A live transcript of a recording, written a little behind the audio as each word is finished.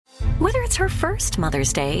Whether it's her first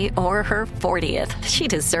Mother's Day or her 40th, she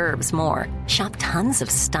deserves more. Shop tons of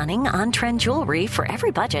stunning on-trend jewelry for every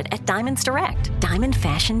budget at Diamonds Direct. Diamond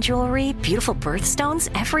fashion jewelry, beautiful birthstones,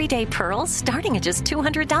 everyday pearls starting at just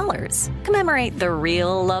 $200. Commemorate the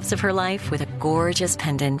real loves of her life with a gorgeous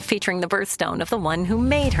pendant featuring the birthstone of the one who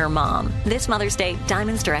made her mom. This Mother's Day,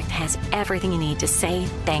 Diamonds Direct has everything you need to say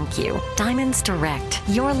thank you. Diamonds Direct.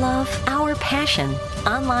 Your love, our passion.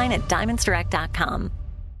 Online at diamondsdirect.com.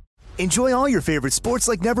 Enjoy all your favorite sports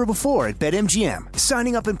like never before at BetMGM.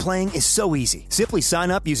 Signing up and playing is so easy. Simply sign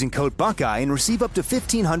up using code Buckeye and receive up to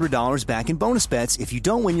 $1,500 back in bonus bets if you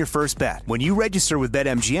don't win your first bet. When you register with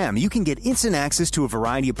BetMGM, you can get instant access to a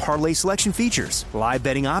variety of parlay selection features, live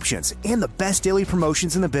betting options, and the best daily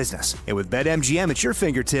promotions in the business. And with BetMGM at your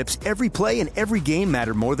fingertips, every play and every game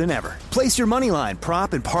matter more than ever. Place your moneyline,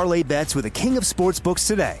 prop, and parlay bets with the king of sportsbooks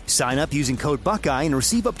today. Sign up using code Buckeye and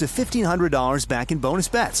receive up to $1,500 back in bonus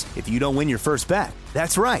bets if you don't win your first bet.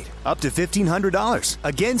 That's right, up to $1,500.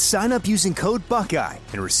 Again, sign up using code Buckeye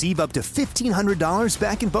and receive up to $1,500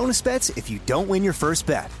 back in bonus bets if you don't win your first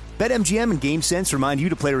bet. BetMGM and GameSense remind you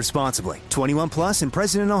to play responsibly. 21 plus and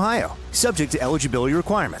present in Ohio. Subject to eligibility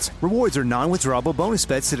requirements. Rewards are non-withdrawable bonus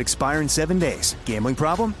bets that expire in 7 days. Gambling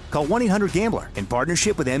problem? Call 1-800-GAMBLER in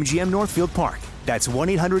partnership with MGM Northfield Park. That's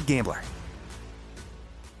 1-800-GAMBLER.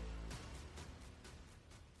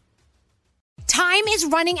 Time is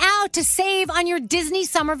running out to save on your Disney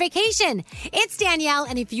summer vacation. It's Danielle,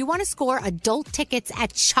 and if you want to score adult tickets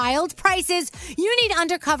at child prices, you need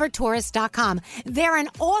UndercoverTourist.com. They're an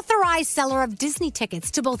authorized seller of Disney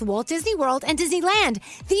tickets to both Walt Disney World and Disneyland.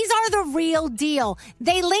 These are the real deal.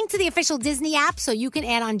 They link to the official Disney app so you can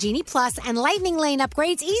add on Genie Plus and Lightning Lane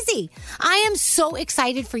upgrades easy. I am so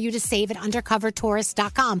excited for you to save at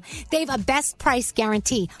UndercoverTourist.com. They have a best price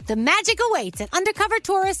guarantee. The magic awaits at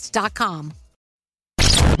UndercoverTourist.com.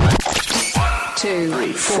 2,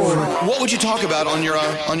 3, 4. What would you talk about on your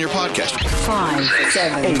podcast? 5,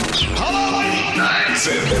 7, 8. Hello, 9,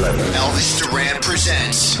 10, 11. Elvis Duran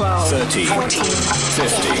presents 12, 13, 14,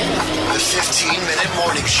 15. The 15-minute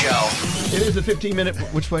morning show. It is the 15-minute...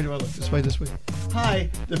 Which way do I look? This way, this way? Hi,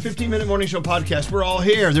 the 15-minute morning show podcast. We're all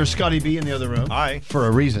here. There's Scotty B in the other room. Hi. For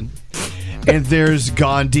a reason. And there's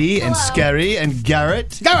Gandhi and Scary and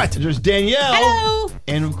Garrett. Garrett! There's Danielle. Hello.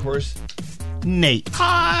 And, of course, Nate.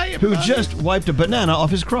 Hi, Who everybody. just wiped a banana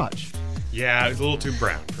off his crotch. Yeah, it was a little too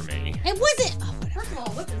brown for me. It wasn't... Oh, first of all,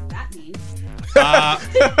 what does that mean?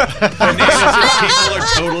 Bananas and people are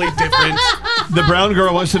totally different. The brown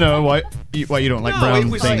girl wants to know why you don't like brown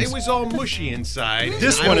things. It was all mushy inside.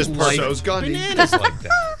 This I one don't is like So's Gandhi. bananas like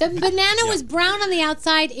that. The banana was brown on the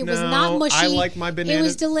outside. It was No, not mushy. I like my banana. It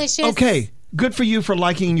was delicious. Okay, good for you for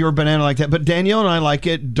liking your banana like that. But Danielle and I like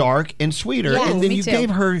it dark and sweeter. Yeah, and then me you too. gave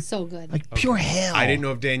her So good. like pure hell. I didn't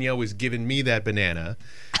know if Danielle was giving me that banana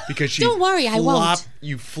because she Don't worry, I won't.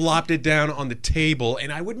 You flopped it down on the table,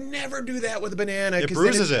 and I would never do that with a banana. It 'cause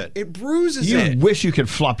bruises then it. It bruises You it. wish you could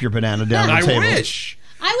flop your banana down I the table. wish.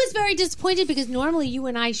 I was very disappointed because normally you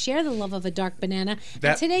and I share the love of a dark banana, and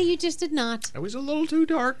That- today you just did not. It was a little too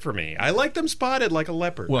dark for me. I like them spotted like a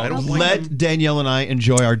leopard. I Well, don't like let them. Danielle and I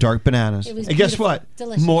enjoy our dark bananas. It was And guess beautiful. what?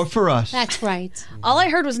 Delicious. More for us. That's right. All I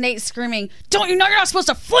heard was Nate screaming, "Don't you know you're not supposed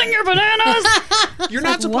to fling your bananas?" You're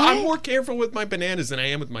not supposed. what? I'm more careful with my bananas than I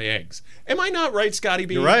am with my eggs. Am I not right, Scotty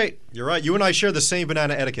B? You're right. You're right. You and I share the same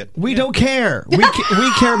banana etiquette. We don't care. We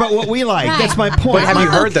care about what we like. Right. That's my point. Have you We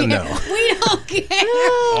heard don't them, care. though? We don't care.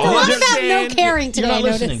 Oh, a lot I'm about no saying caring today. You're not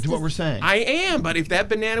I listening noticed. to what we're saying. I am, but if that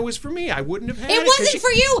banana was for me, I wouldn't have had it. It 'cause wasn't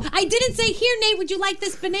for you. I didn't say, "Here, Nate, would you like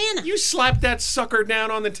this banana?" You slapped that sucker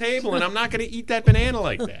down on the table, and I'm not going to eat that banana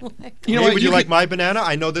like that. You know Hey, what? would you could- like my banana?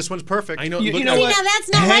 I know this one's perfect. I know. You look know how, See, what? now that's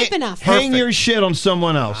not ripe enough. Hang your shit on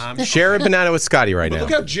someone else. Share a banana with Scotty right now.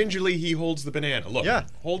 Look how gingerly he holds the banana. Look. Yeah.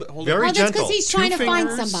 Hold it. Hold Very it. Well, that's because gentle. he's trying to find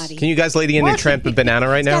fingers. somebody. Can you guys lady in there tramp a banana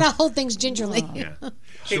right He's got now? to hold things gingerly. Yeah.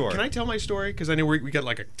 Hey, Sure. can I tell my story? Because I know we got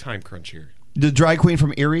like a time crunch here. The drag queen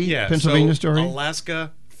from Erie, Yeah. Pennsylvania so story.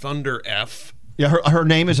 Alaska Thunder F. Yeah, her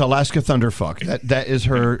name is Alaska Thunderfuck. That is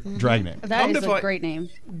her drag name. That Come is to a find- great name.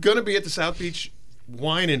 Gonna be at the South Beach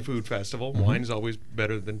Wine and Food Festival. Mm-hmm. Wine is always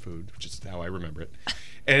better than food, which is how I remember it.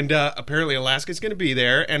 And apparently Alaska's going to be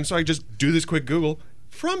there. And so I just do this quick Google.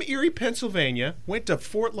 From Erie, Pennsylvania, went to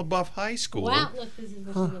Fort LaBeouf High School. Wow, look, this is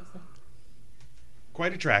what she looks like.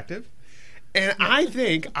 Quite attractive. And I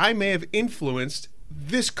think I may have influenced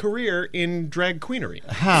this career in drag queenery.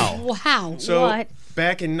 How? Wow. So What?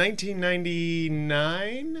 back in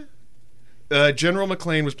 1999, General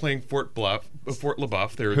McLean was playing Fort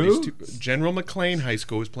LaBeouf. There were Who? these two. General McLean High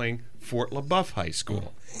School was playing Fort LaBeouf High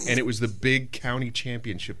School, and it was the big county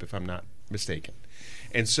championship, if I'm not mistaken.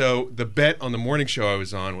 And so the bet on the morning show I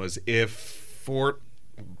was on was if Fort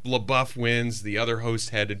LaBeouf wins, the other host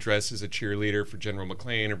had to dress as a cheerleader for General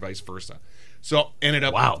McClain or vice versa. So ended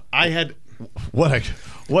up, Wow. I had... What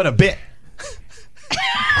a bit.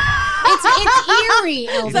 It's eerie,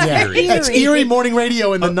 Elvis. It's eerie morning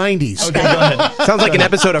radio in the 90s. Okay, go ahead. Sounds like an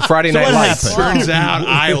episode of Friday Night what Lights. happened? Turns out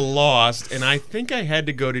I lost, and I think I had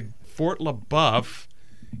to go to Fort LaBeouf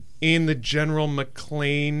in the General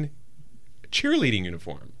McClain cheerleading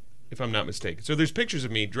uniform, if I'm not mistaken. So there's pictures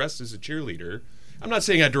of me dressed as a cheerleader. I'm not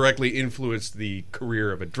saying I directly influenced the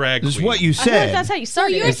career of a drag This is queen. what you I feel like said. that's how you So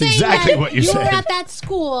started. you're That's saying exactly that what you were said. at that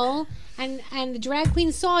school and the drag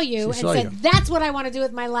queen saw you and saw said, you. "That's what I want to do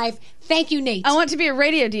with my life." Thank you, Nate. I want to be a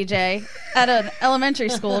radio DJ at an elementary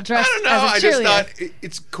school dressed I don't know. as a I just cheerleader. thought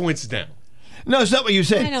it's coincidental. No, it's not what you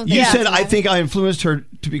said. I don't You think said, so. I think I influenced her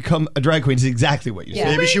to become a drag queen. It's exactly what you Yeah.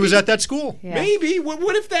 said. Maybe she was at that school. Yeah. Maybe.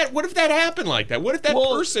 What if that happened like that? What if that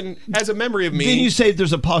Well, person has a memory of me? Then you say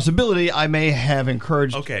there's a possibility I may have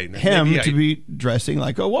encouraged Okay, then him maybe to be dressing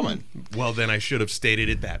like a woman. Well, then I should have stated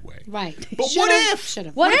it that way. right. But Should've, what if?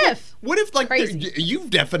 Should've. What if? What if, like, Crazy.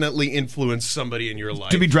 you've definitely influenced somebody in your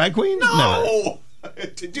life To be drag queen? Never. No,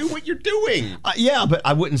 to do what you're doing. Yeah, but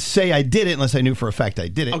I wouldn't say I did it unless I knew for a fact I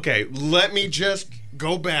did it. Okay, let me just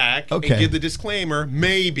go back Okay. and give the disclaimer.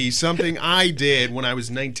 Maybe something I did when I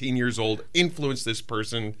was 19 years old influenced this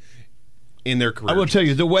person in their career. I will tell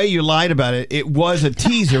you, the way you lied about it, it was a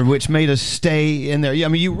teaser which made us stay in there. Yeah, I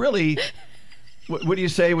mean, you really... What do you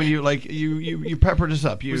say when you like you peppered us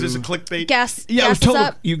up? You, Was this a clickbait? Gas. Yeah, it was gassed us total.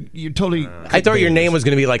 up. You totally. I thought your name was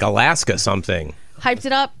going to be like Alaska something. Hyped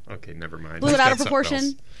it up. Okay, never mind. Blew it He's out of got something proportion.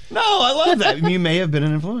 else. No, I love that. You may have been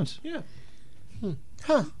an influence. Yeah. You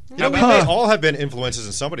know, we may all have been influences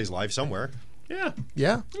in somebody's life somewhere. Yeah.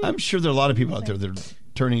 Yeah. I'm sure there are a lot of people out there that are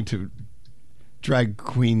turning to drag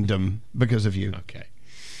queendom because of you. Okay.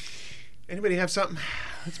 Anybody have something?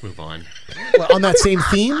 Let's move on. Well, on that same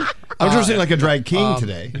theme, I'm dressing like a drag king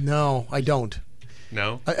today. no, I don't.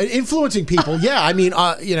 No? Influencing people, yeah. I mean,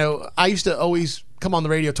 I used to always come on the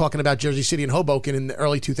radio talking about Jersey City and Hoboken in the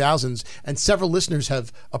early 2000s, and several listeners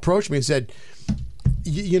have approached me and said,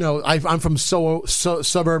 I'm from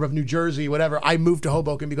suburb of New Jersey, whatever. I moved to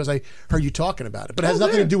Hoboken because I heard you talking about it, but it has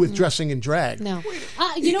nothing to do with dressing in drag. No.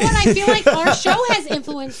 You know what? I feel like our show has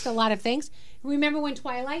influenced a lot of things. Remember when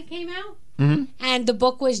Twilight came out? Mm-hmm. And the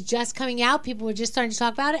book was just coming out. People were just starting to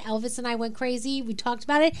talk about it. Elvis and I went crazy. We talked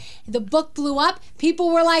about it. The book blew up.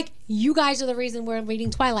 People were like, you guys are the reason we're reading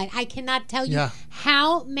Twilight. I cannot tell you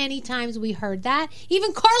how many times we heard that.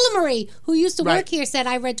 Even Carla Marie, who used to work here, said,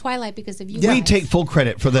 I read Twilight because of you guys. We take full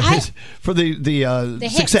credit for the The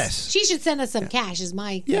hits. success. She should send us some cash, is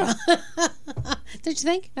my... Yeah. Don't you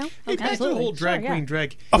think? No? Hey, back to the Absolutely. whole drag Sure, queen yeah.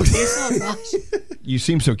 drag. Oh, gosh. You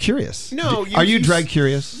seem so curious. No, Are you drag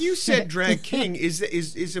curious? You said drag king. Is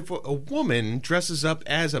if a woman dresses up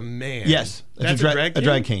as a man? Yes, that's a drag king. A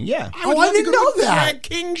drag king. Yeah. I would I love to didn't go know to a that. Drag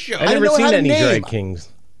king show. I've never know it seen had a any name. drag kings.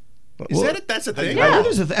 Is that's a thing? Yeah, it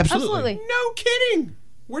is absolutely. No kidding.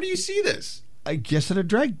 Where do you see this? I guess at a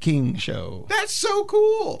drag king show. That's so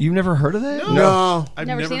cool. You've never heard of that? No. I've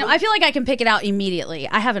Never seen it. heard- I feel like I can pick it out immediately.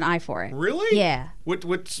 I have an eye for it. Really? Yeah.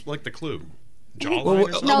 What's like the clue? Jawline Well,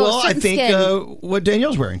 or something? No, I certain think skin. what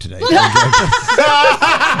Danielle's wearing today.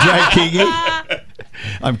 Drag king.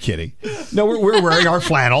 I'm kidding. No, we're wearing our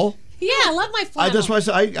flannel. Yeah, I love my flannel. That's why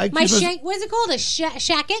I My accuse myself- what is it called? A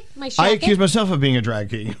shacket? My shacket? I accuse myself of being a drag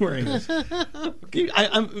king wearing this. A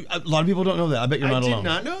lot of people don't know that. I bet you're I not did alone.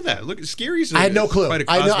 not know that. Look, Scary's. I had no clue. quite a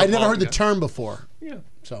I never heard the cosmopolitan. term before. Yeah.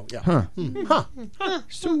 So, yeah. Huh. Now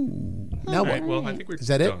All what? right. Well, I think we're Is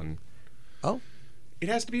that it? done. Oh. It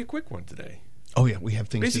has to be a quick one today. Oh yeah, we have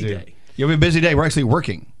things Busy to do. day. Yeah, we have a busy day. We're actually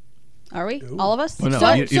working. Are we? All of us? Well, no,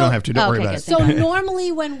 So- you don't have to. Don't worry okay, about it. good. So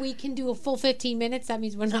normally when we can do a full 15 minutes, that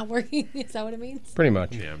means we're not working. Is that what it means? Pretty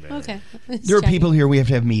much. Yeah, man. Okay. There are people here. We have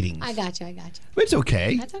to have meetings. I got you. But it's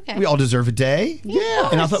okay. That's okay. We all deserve a day. Yeah.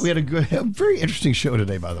 And I thought we had a very interesting show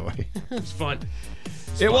today, by the way. It was fun.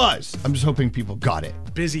 It was. I'm just hoping people got it.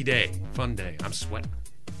 Busy day. Fun day. I'm sweating.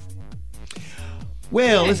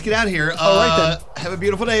 Well, let's get out of here. All right, Have a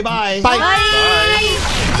beautiful day. Bye. Bye.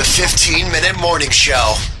 The 15-minute morning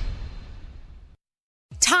show.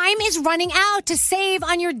 Time is running out to save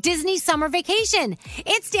on your Disney summer vacation.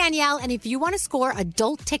 It's Danielle, and if you want to score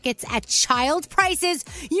adult tickets at child prices,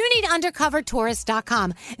 you need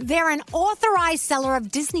UndercoverTourist.com. They're an authorized seller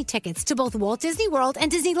of Disney tickets to both Walt Disney World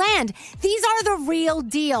and Disneyland. These are the real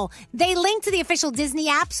deal. They link to the official Disney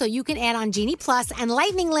app so you can add on Genie Plus and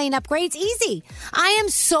Lightning Lane upgrades easy. I am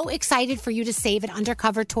so excited for you to save at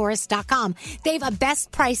UndercoverTourist.com. They have a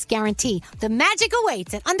best price guarantee. The magic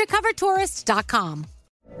awaits at UndercoverTourist.com.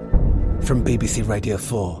 From BBC Radio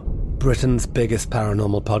 4, Britain's biggest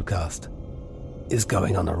paranormal podcast is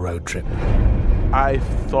going on a road trip. I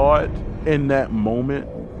thought in that moment,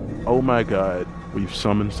 oh my God, we've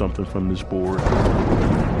summoned something from this board.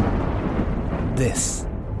 This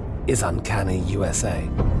is Uncanny USA.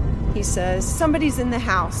 He says, somebody's in the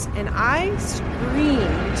house, and I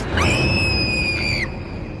screamed.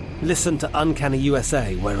 Listen to Uncanny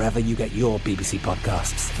USA wherever you get your BBC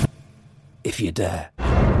podcasts, if you dare.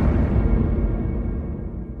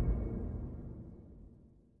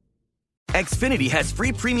 Xfinity has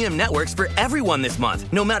free premium networks for everyone this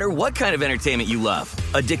month, no matter what kind of entertainment you love.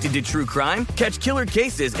 Addicted to true crime? Catch killer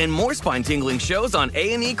cases and more spine-tingling shows on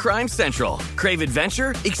A&E Crime Central. Crave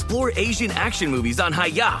adventure? Explore Asian action movies on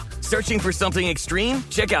Hi-YAH. Searching for something extreme?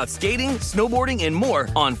 Check out skating, snowboarding, and more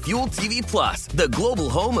on Fuel TV Plus, the global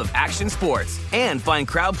home of action sports. And find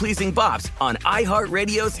crowd-pleasing bops on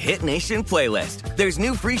iHeartRadio's Hit Nation playlist. There's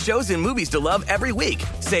new free shows and movies to love every week.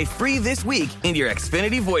 Say free this week in your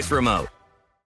Xfinity voice remote.